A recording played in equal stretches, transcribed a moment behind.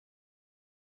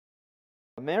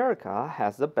America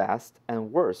has the best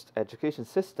and worst education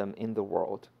system in the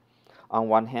world. On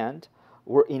one hand,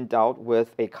 we're endowed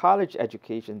with a college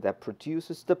education that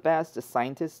produces the best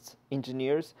scientists,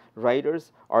 engineers,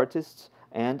 writers, artists,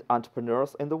 and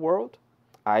entrepreneurs in the world.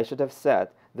 I should have said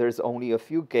there's only a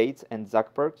few Gates and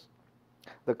Zuckerbergs.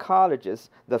 The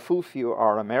colleges that fulfill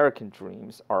our American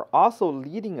dreams are also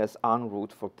leading us en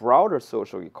route for broader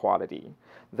social equality.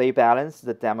 They balance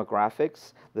the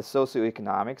demographics, the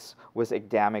socioeconomics with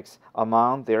academics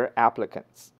among their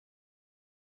applicants.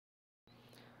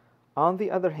 On the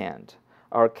other hand,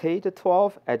 our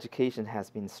K-12 education has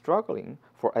been struggling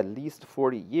for at least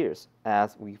 40 years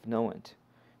as we've known it,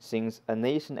 since A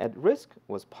Nation at Risk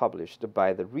was published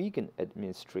by the Reagan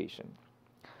administration.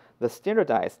 The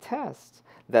standardized tests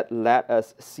that let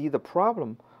us see the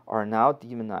problem are now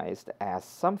demonized as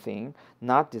something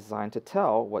not designed to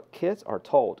tell what kids are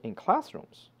told in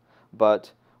classrooms,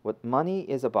 but what money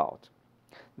is about.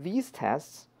 These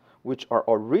tests, which are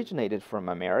originated from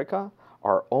America,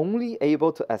 are only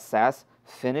able to assess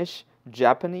Finnish,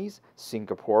 Japanese,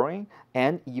 Singaporean,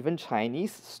 and even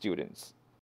Chinese students.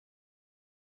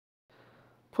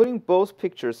 Putting both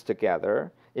pictures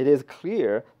together, it is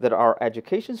clear that our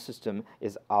education system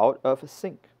is out of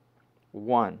sync.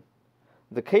 1.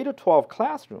 The K-12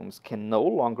 classrooms can no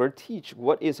longer teach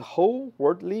what is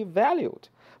wholeheartedly valued,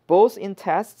 both in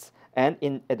tests and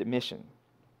in admission.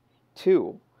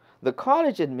 2. The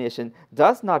college admission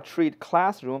does not treat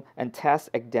classroom and test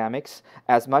academics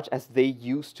as much as they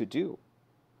used to do.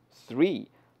 3.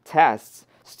 Tests,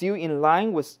 still in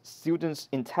line with students'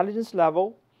 intelligence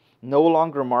level, no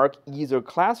longer mark either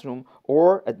classroom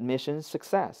or admission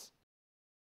success.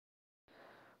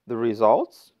 The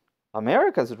results?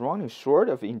 America is running short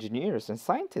of engineers and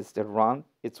scientists that run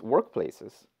its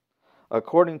workplaces.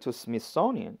 According to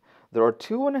Smithsonian, there are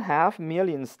 2.5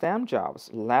 million STEM jobs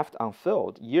left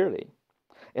unfilled yearly.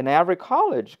 In every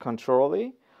college,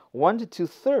 contrarily, 1 to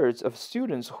 2/3 of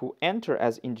students who enter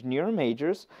as engineering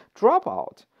majors drop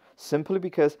out simply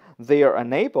because they are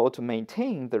unable to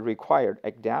maintain the required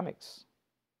academics.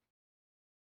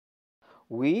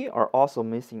 We are also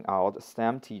missing out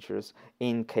STEM teachers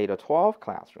in K-12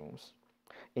 classrooms.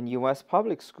 In U.S.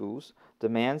 public schools,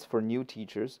 demands for new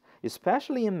teachers,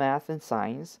 especially in math and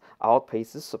science,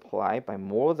 outpaces supply by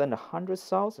more than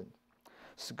 100,000.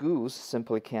 Schools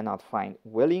simply cannot find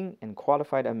willing and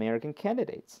qualified American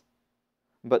candidates.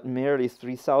 But merely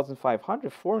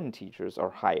 3,500 foreign teachers are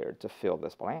hired to fill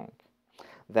this blank.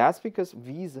 That's because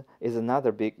visa is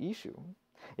another big issue.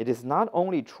 It is not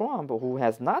only Trump who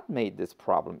has not made this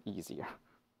problem easier.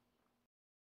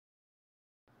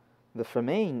 The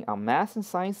famine on math and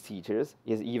science teachers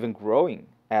is even growing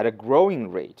at a growing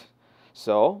rate.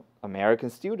 So, American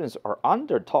students are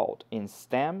undertaught in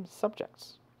STEM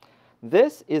subjects.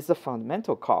 This is the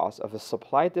fundamental cause of a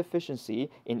supply deficiency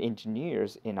in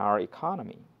engineers in our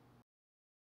economy.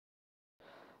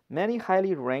 Many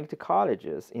highly ranked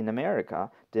colleges in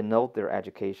America denote their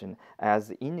education as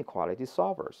the inequality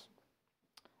solvers.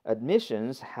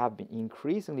 Admissions have been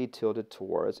increasingly tilted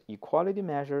towards equality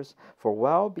measures for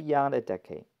well beyond a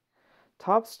decade.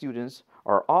 Top students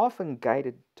are often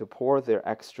guided to pour their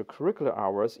extracurricular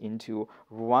hours into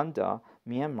Rwanda,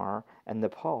 Myanmar, and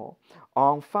Nepal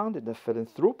on funded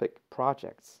philanthropic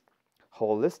projects.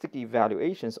 Holistic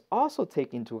evaluations also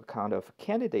take into account of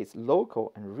candidates'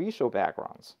 local and racial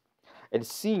backgrounds. It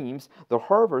seems the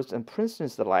Harvards and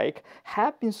Princetons alike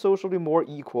have been socially more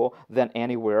equal than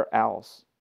anywhere else.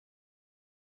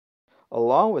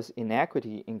 Along with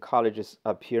inequity in colleges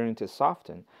appearing to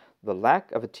soften, the lack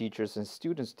of teachers and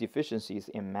students' deficiencies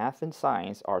in math and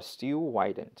science are still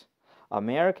widened.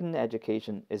 American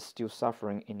education is still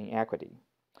suffering inequity.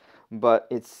 But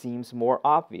it seems more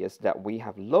obvious that we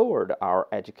have lowered our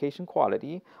education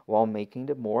quality while making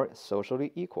it more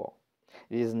socially equal.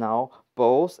 It is now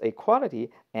both a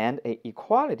quality and an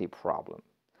equality problem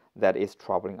that is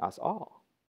troubling us all.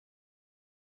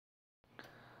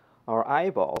 Our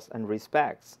eyeballs and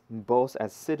respects, both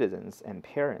as citizens and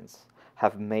parents,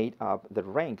 have made up the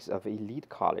ranks of elite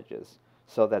colleges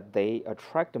so that they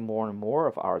attract more and more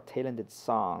of our talented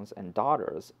sons and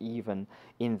daughters even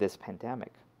in this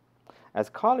pandemic. As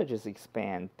colleges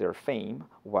expand their fame,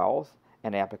 wealth,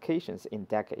 and applications in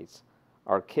decades,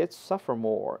 our kids suffer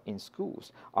more in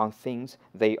schools on things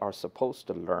they are supposed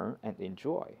to learn and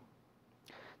enjoy.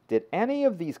 Did any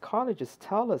of these colleges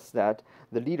tell us that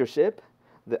the leadership,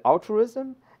 the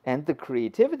altruism, and the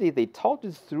creativity they taught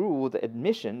us through the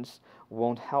admissions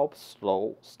won't help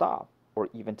stop, or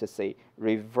even to say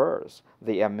reverse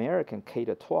the American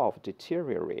K-12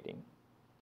 deteriorating?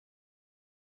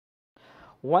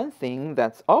 One thing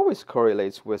that always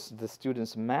correlates with the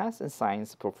students' math and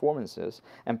science performances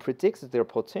and predicts their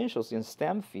potentials in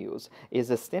STEM fields is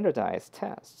the standardized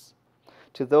tests.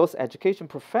 To those education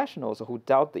professionals who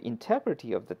doubt the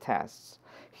integrity of the tests,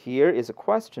 here is a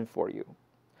question for you.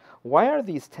 Why are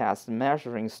these tests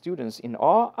measuring students in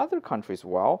all other countries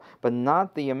well, but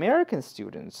not the American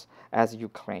students, as you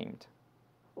claimed?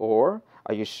 Or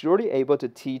are you surely able to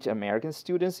teach American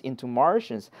students into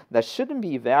Martians that shouldn't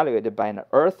be evaluated by an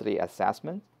earthly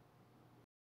assessment?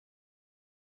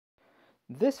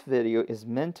 This video is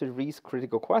meant to raise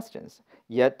critical questions,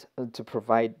 yet to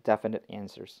provide definite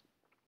answers.